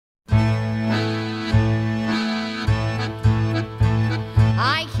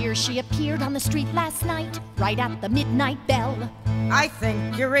hear she appeared on the street last night, right at the midnight bell. I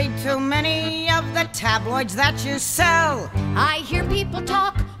think you read too many of the tabloids that you sell. I hear people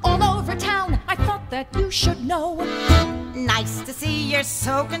talk all over town, I thought that you should know. Nice to see you're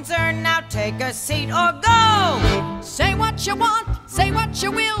so concerned, now take a seat or go. Say what you want, say what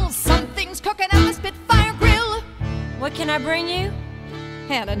you will, something's cooking at the Spitfire grill. What can I bring you?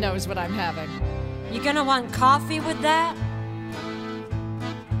 Hannah knows what I'm having. You gonna want coffee with that?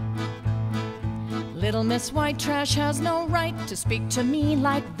 Little Miss White Trash has no right to speak to me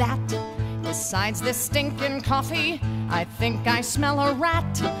like that. Besides this stinking coffee, I think I smell a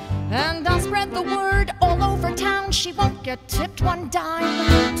rat. And I'll spread the word all over town, she won't get tipped one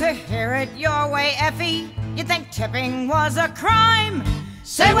dime. To hear it your way, Effie, you'd think tipping was a crime.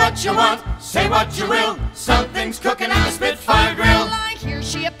 Say what you want, say what you will, something's cooking at the Spitfire grill. I hear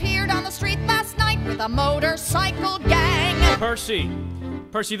she appeared on the street last night with a motorcycle gang.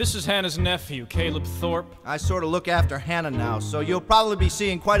 Percy, this is Hannah's nephew, Caleb Thorpe. I sort of look after Hannah now, so you'll probably be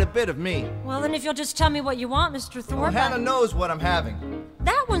seeing quite a bit of me. Well, then if you'll just tell me what you want, Mr. Thorpe. Well, Hannah knows what I'm having.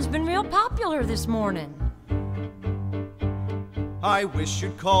 That one's been real popular this morning. I wish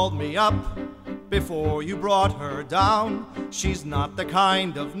you'd called me up before you brought her down. She's not the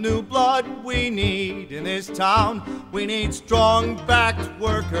kind of new blood we need in this town. We need strong-backed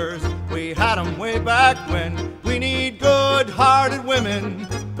workers, we had 'em way back when. We need good-hearted women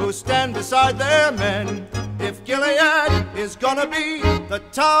who stand beside their men. If Gilead is gonna be the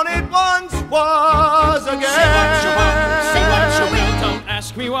town it once was again. Say what you want, say what you will, don't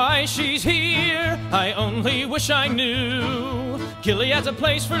ask me why she's here, I only wish I knew. Gilead's a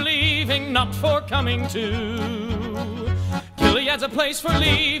place for leaving, not for coming to. Gilead's a place for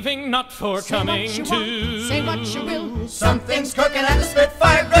leaving, not for coming to. Say what you will, Something's cooking at the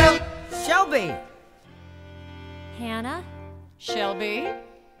Spitfire grill. Shelby. Hannah? Shelby.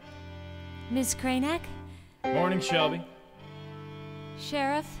 Ms. Cranack? Morning, Shelby.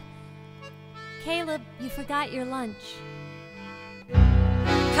 Sheriff? Caleb, you forgot your lunch.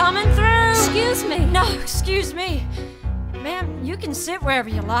 Coming through! Excuse me. No, excuse me. Ma'am, you can sit wherever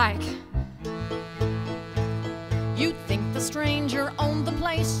you like. You'd think the stranger owned the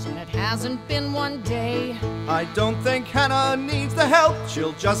place, and it hasn't been one day. I don't think Hannah needs the help,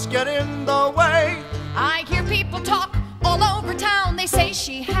 she'll just get in the way. I hear people talk all over town, they say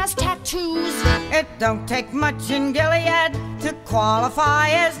she has tattoos. It don't take much in Gilead to qualify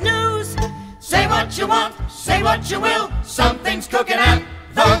as news. Say what you want, say what you will, something's cooking at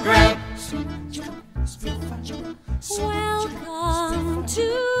the grill. Welcome to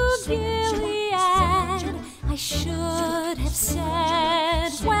Gilead, I should have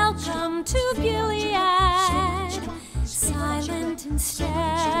said. Welcome to Gilead, silent instead.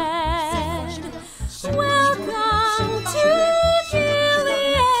 Welcome to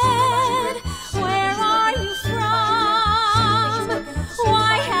Gilead, where are you from?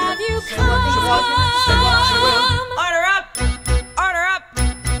 Why have you come? Order up,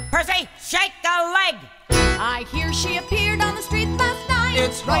 Percy, shake a leg. I hear she appeared on the street last night.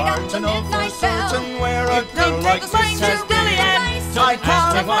 It's right hard at to the know for midnight bell. certain where a girl Don't like take this a has stranger, been. Gilead. Don't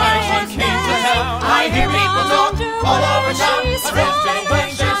ask me why she came to town. I hear people talk all over town, She's a friend's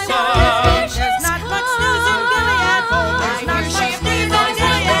playing their fine. song. There's not much news in Gilead. There's not much news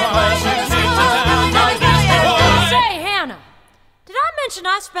in Gilead. Say, Hannah, did I mention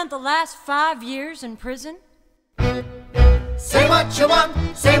I spent the last 5 years in prison? Say what you want,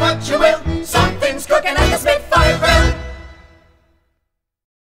 say what you will, something's cooking at the Spitfire grill.